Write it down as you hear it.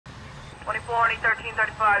24 and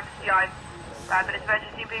 1335 CI. Rapid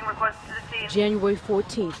intervention team being requested to the scene. January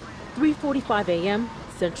 14th, 3:45 a.m.,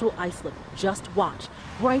 Central Islip. Just watch.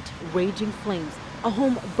 Bright, raging flames. A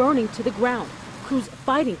home burning to the ground. Crews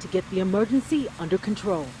fighting to get the emergency under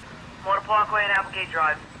control. Motor Parkway and Applegate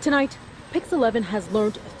Drive. Tonight, Pix 11 has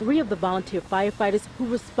learned 3 of the volunteer firefighters who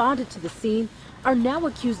responded to the scene are now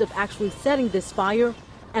accused of actually setting this fire,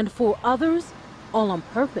 and 4 others, all on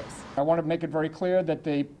purpose. I want to make it very clear that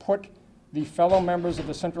they put the fellow members of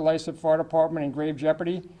the Central Islip Fire Department in grave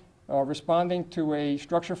jeopardy. Responding to a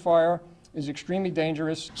structure fire is extremely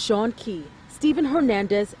dangerous. Sean Key, Stephen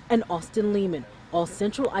Hernandez, and Austin Lehman, all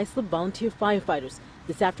Central Islip volunteer firefighters.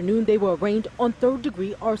 This afternoon, they were arraigned on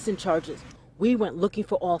 3rd-degree arson charges. We went looking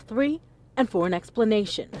for all 3 and for an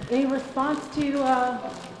explanation. Any response to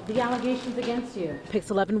the allegations against you? Pix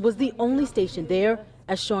 11 was the only station there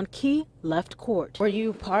as Sean Key left court. Were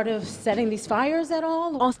you part of setting these fires at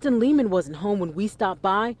all? Austin Lehman wasn't home when we stopped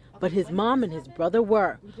by, but his mom and his brother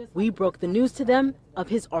were. We broke the news to them of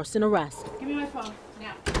his arson arrest. Give me my phone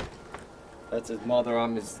now. That's his mother.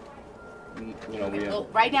 I'm his. We Well,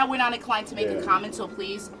 right now we're not inclined to make a comment, so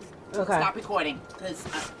please stop recording.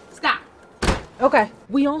 Stop. Okay.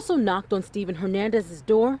 We also knocked on Stephen Hernandez's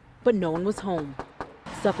door, but no one was home.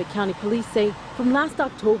 Suffolk County Police say from last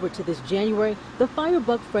October to this January, the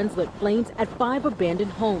firebug friends lit flames at 5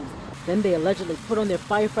 abandoned homes. Then they allegedly put on their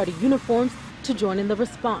firefighter uniforms to join in the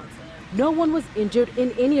response. No one was injured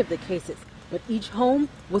in any of the cases, but each home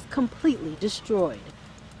was completely destroyed.